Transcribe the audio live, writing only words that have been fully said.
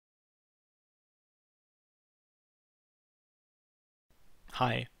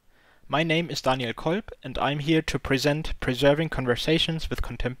Hi, my name is Daniel Kolb and I'm here to present Preserving Conversations with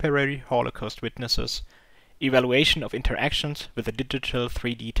Contemporary Holocaust Witnesses, Evaluation of Interactions with a Digital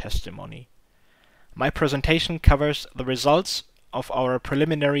 3D Testimony. My presentation covers the results of our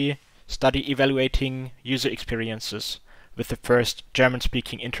preliminary study evaluating user experiences with the first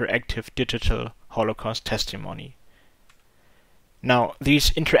German-speaking interactive digital Holocaust testimony. Now,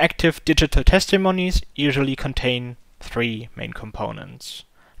 these interactive digital testimonies usually contain three main components.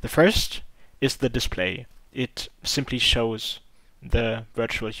 The first is the display. It simply shows the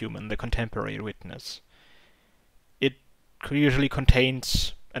virtual human, the contemporary witness. It usually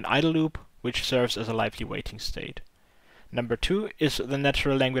contains an idle loop, which serves as a lively waiting state. Number two is the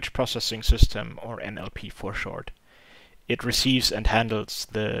natural language processing system, or NLP for short. It receives and handles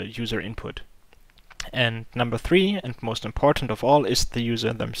the user input. And number three, and most important of all, is the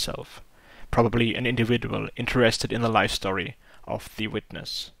user themselves, probably an individual interested in the life story of the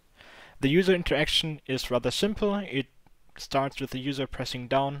witness. The user interaction is rather simple. It starts with the user pressing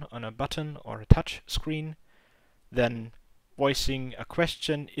down on a button or a touch screen, then voicing a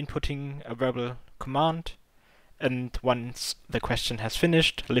question, inputting a verbal command, and once the question has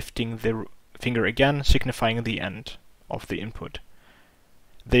finished, lifting the finger again, signifying the end of the input.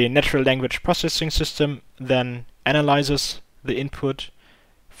 The natural language processing system then analyzes the input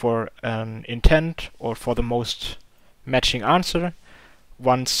for an intent or for the most matching answer.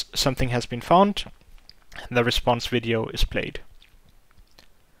 Once something has been found, the response video is played.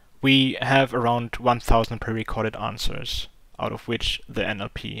 We have around 1,000 pre-recorded answers, out of which the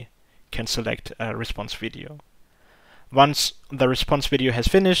NLP can select a response video. Once the response video has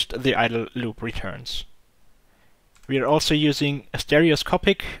finished, the idle loop returns. We are also using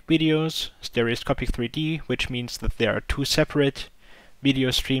stereoscopic videos, stereoscopic 3D, which means that there are two separate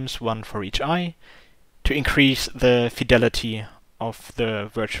video streams, one for each eye, to increase the fidelity of the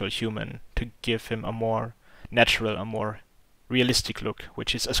virtual human, to give him a more natural, a more realistic look,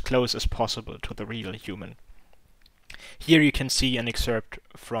 which is as close as possible to the real human. Here you can see an excerpt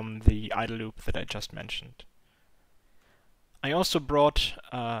from the idle loop that I just mentioned. I also brought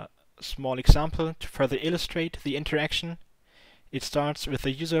a small example to further illustrate the interaction. It starts with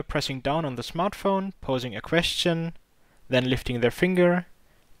the user pressing down on the smartphone, posing a question, then lifting their finger,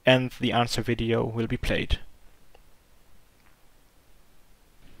 and the answer video will be played.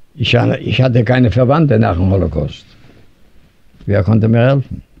 Ich hatte keine Verwandte nach dem Holocaust. Wer konnte mir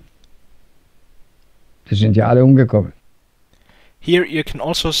helfen? Die sind ja alle umgekommen. Here you can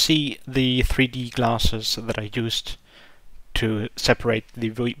also see the 3D glasses that I used to separate the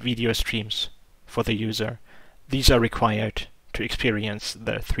video streams for the user. These are required to experience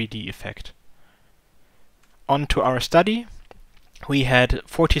the 3D effect. On to our study. We had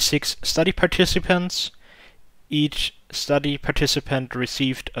 46 study participants. Each study participant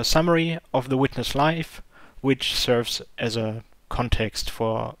received a summary of the witness life, which serves as a context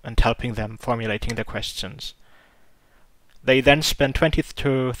for and helping them formulating their questions. They then spent 20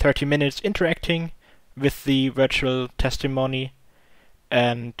 to 30 minutes interacting with the virtual testimony,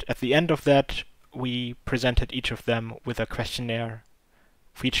 and at the end of that we presented each of them with a questionnaire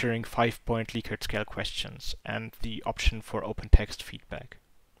featuring 5-point Likert scale questions and the option for open text feedback.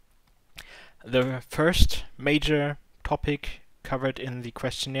 The first major topic covered in the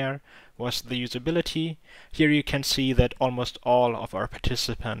questionnaire was the usability. Here you can see that almost all of our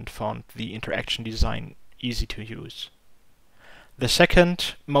participants found the interaction design easy to use. The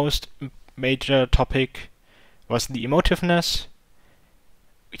second most major topic was the emotiveness.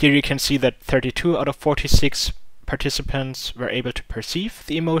 Here you can see that 32 out of 46 participants were able to perceive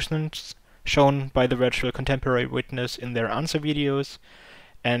the emotions shown by the virtual contemporary witness in their answer videos,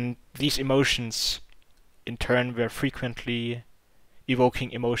 and these emotions in turn were frequently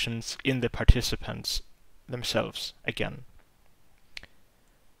evoking emotions in the participants themselves again.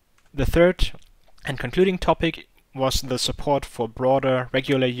 The third and concluding topic was the support for broader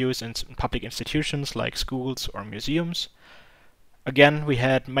regular use in public institutions like schools or museums. Again, we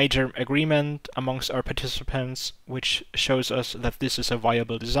had major agreement amongst our participants, which shows us that this is a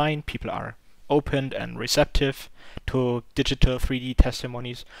viable design. People are open and receptive to digital 3D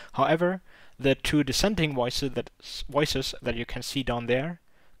testimonies. However, the two dissenting voices that you can see down there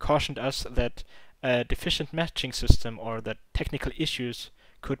cautioned us that a deficient matching system or that technical issues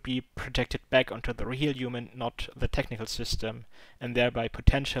could be projected back onto the real human, not the technical system, and thereby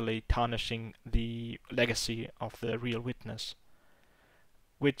potentially tarnishing the legacy of the real witness.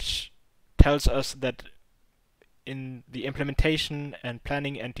 Which tells us that in the implementation and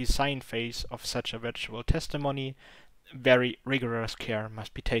planning and design phase of such a virtual testimony, very rigorous care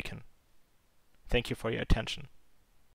must be taken. Thank you for your attention.